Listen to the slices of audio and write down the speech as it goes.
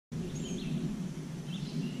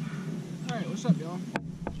Alright, what's up, y'all?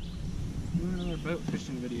 Doing another boat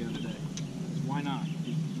fishing video today. Why not?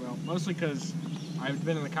 Well, mostly because I've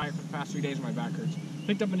been in the kayak for the past 3 days and my back hurts.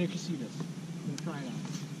 Picked up a new casitas. I'm gonna try it out.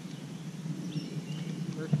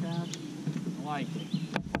 First cast, I like it.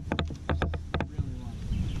 Really like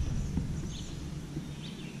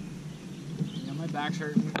it. Yeah, my back's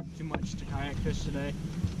hurting too much to kayak fish today.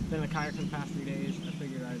 Been in the kayak for the past 3 days. I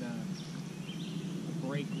figured a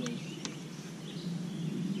break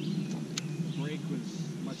was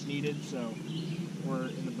much needed, so we're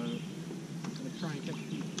in the boat. I'm gonna try and catch a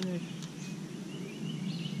few fish.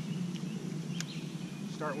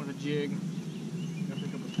 Start with a jig. Gonna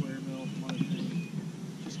pick up a square bill, some other things.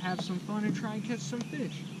 Just have some fun and try and catch some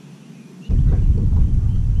fish. There's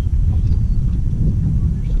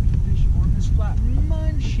some fish on this flat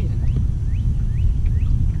munching.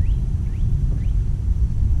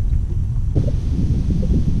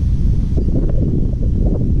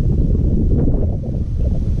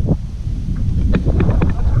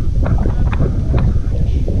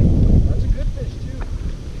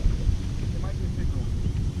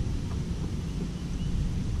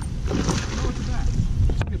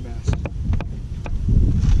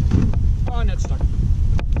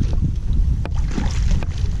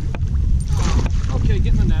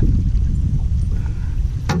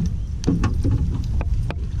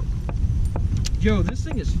 Yo, this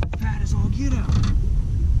thing is fat as all get out.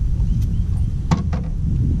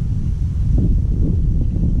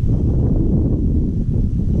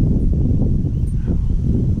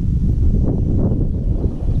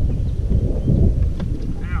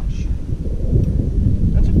 Ouch.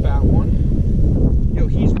 That's a fat one. Yo,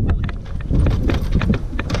 he's really...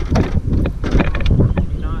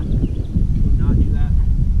 Can you not do that?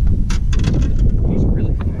 He's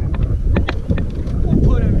really fat. We'll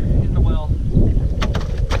put him in the well.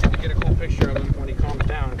 Get a cool picture of him when he calms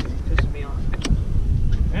down because he's pissing me off.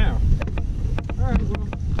 Now, alright, well,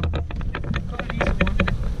 caught a decent one.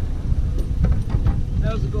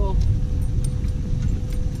 That was the goal.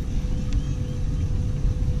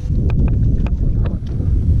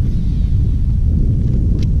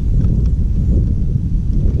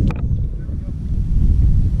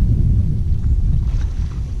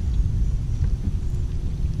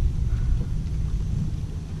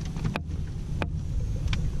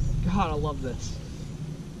 God, I love this.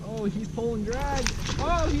 Oh, he's pulling drag.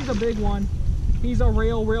 Oh, he's a big one. He's a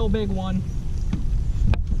real big one.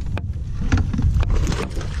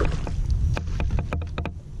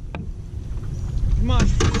 Come on.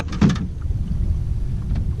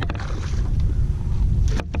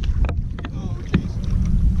 Oh, jeez.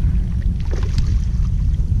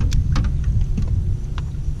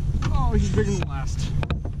 Oh, he's bigger than the last.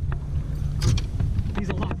 He's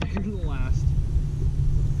a lot bigger than the last.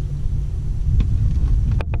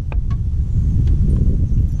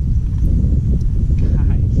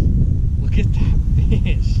 Look at that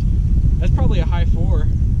fish. That's probably a high 4.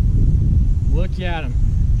 Look at him.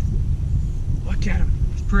 Look at him.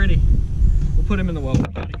 He's pretty. We'll put him in the well. We'll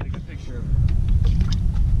try to get a good picture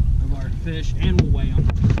of our fish and we'll weigh him.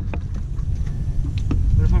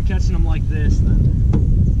 But if I'm catching them like this, then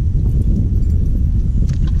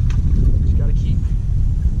just gotta keep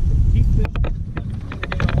fishing.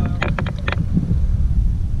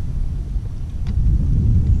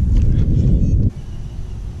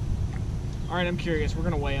 Alright, I'm curious. We're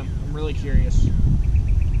gonna weigh them. I'm really curious.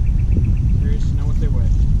 Curious to know what they weigh.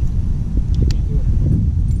 Can't do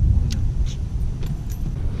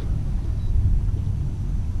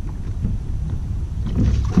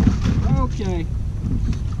it. Okay.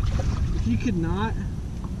 If you could not...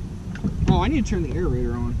 Oh, I need to turn the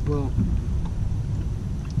aerator on. Well...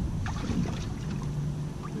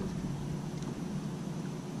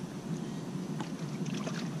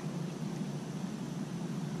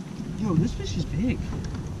 Yo, this fish is big.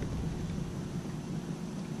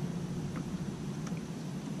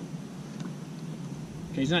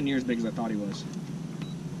 Okay, he's not near as big as I thought he was.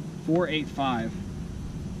 4.85.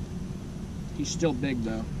 He's still big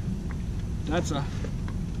though. That's a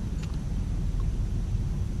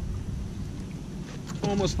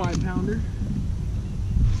almost 5-pounder.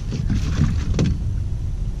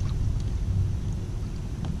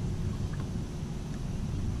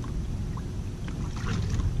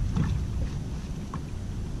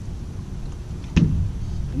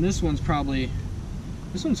 And this one's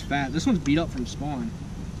fat. This one's beat up from spawn.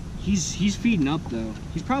 He's feeding up though.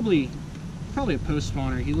 He's probably a post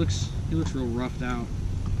spawner. He looks real roughed out.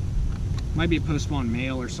 Might be a post spawn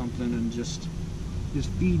male or something and just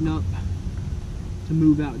feeding up to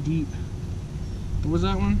move out deep. What was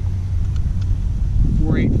that one?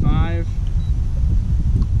 4.85.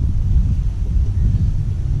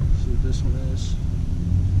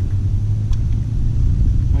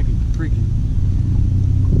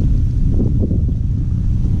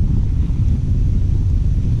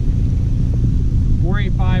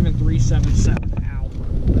 485 and 377. Ow.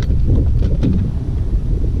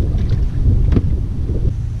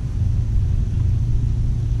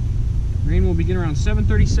 Rain will begin around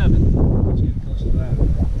 7:37. Let's get close to that.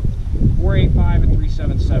 485 and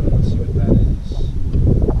 377. Let's see what that is.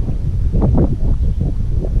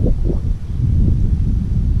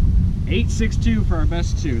 862 for our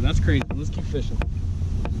best two. That's crazy. Let's keep fishing.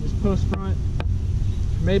 Let's post front.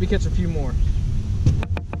 Maybe catch a few more.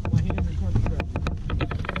 My hands are toward the trip.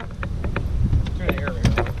 Turn the air on.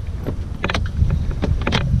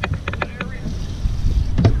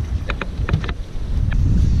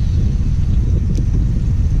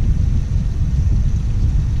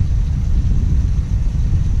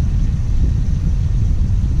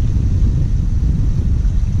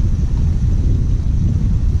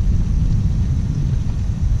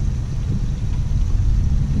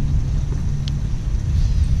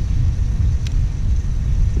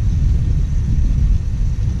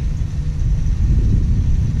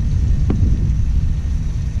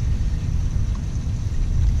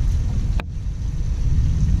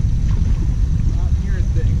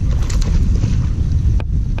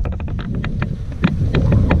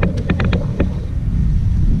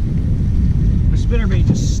 Spinnerbait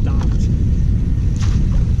just stopped.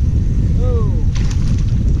 Whoa!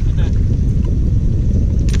 Look at that.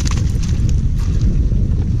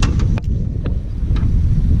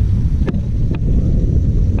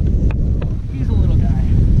 He's a little guy.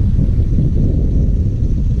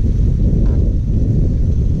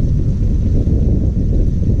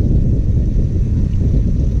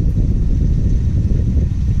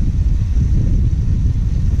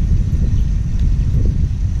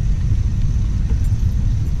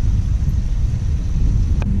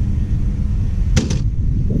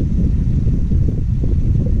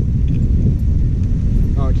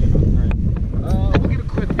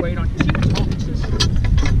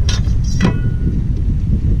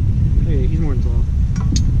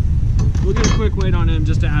 Quick weight on him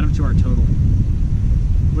just to add him to our total.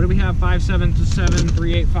 What do we have? 577,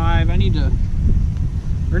 385. I need to,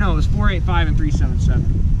 or no, it was 485 and 377.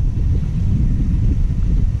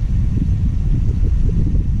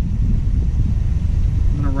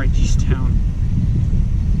 I'm gonna write these down.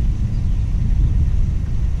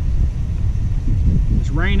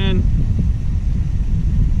 It's raining.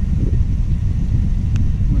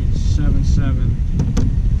 0.77.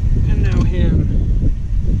 And now him.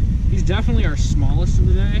 He's definitely our smallest of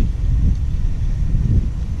the day.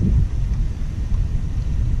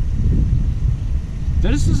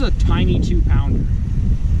 This is a tiny 2-pounder.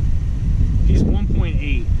 He's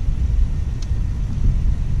 1.8.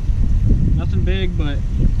 Nothing big, but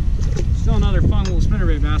still another fun little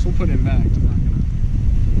spinnerbait bass. We'll put him back. I'm not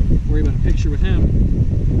gonna worry about a picture with him.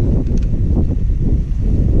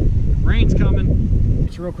 Rain's coming.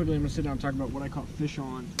 So real quickly, I'm gonna sit down and talk about what I caught fish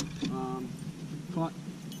on. Caught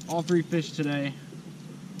all 3 fish today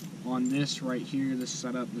on this right here, this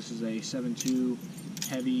setup. This is a 7.2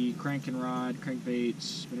 heavy cranking rod,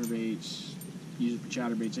 crankbaits, spinnerbaits, use it for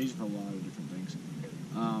chatterbaits. I use it for a lot of different things.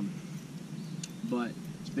 But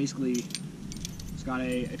it's basically, it's got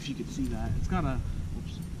a, if you could see that, it's got a,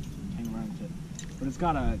 oops, hang around with it, but it's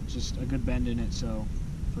got a, just a good bend in it, so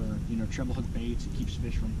for, you know, treble hook baits, it keeps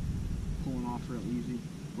fish from pulling off real easy.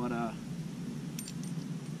 But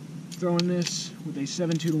throwing this with a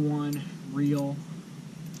 7.2-to-1 reel,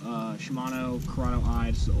 Shimano Corrado Eye.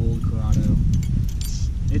 It's the old Corrado.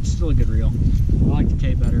 It's still a good reel. I like the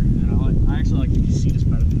K better, and I actually like the Casitas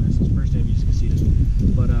better than this. It's the first day I've used Casitas.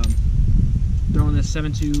 But throwing this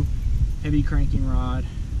 7.2 heavy cranking rod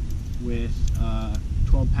with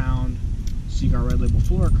 12-pound Seaguar Red Label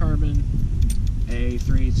fluorocarbon, a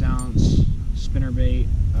 3/8 ounce spinnerbait.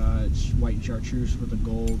 It's white chartreuse with a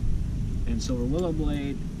gold and silver willow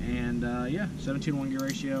blade, and yeah, 7:2-to-1 gear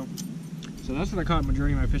ratio. So that's what I caught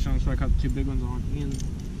majority of my fish on. So I caught the 2 big ones on and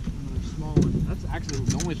another small one. That's actually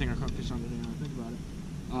the only thing I caught fish on today when I think about it.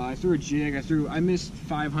 I threw a jig. I missed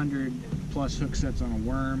 500 plus hook sets on a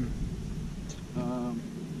worm.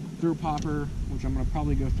 Threw a popper, which I'm gonna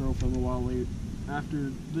probably go throw for a little while later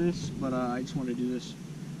after this, but I just want to do this.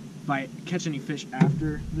 If I catch any fish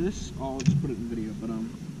after this, I'll just put it in the video. But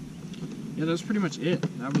yeah, that's pretty much it.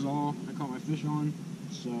 That was all I caught my fish on.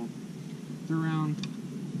 So threw around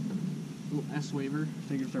a little S-waver.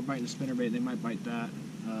 Figured if they're biting a spinnerbait, they might bite that.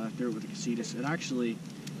 Threw it with the Casitas.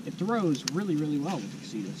 It throws really, really well with the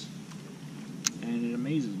Casitas, and it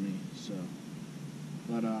amazes me. So,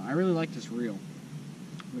 but I really like this reel.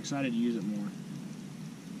 I'm excited to use it more.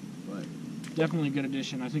 But definitely a good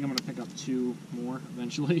addition. I think I'm gonna pick up 2 more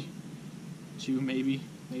eventually. 2 maybe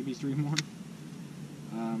 3 more.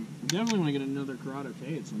 Definitely want to get another Corrado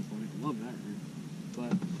K at some point. I love that rig.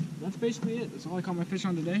 But that's basically it. That's all I caught my fish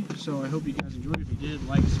on today. So I hope you guys enjoyed. If you did,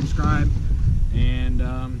 like, subscribe, and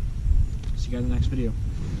see you guys in the next video.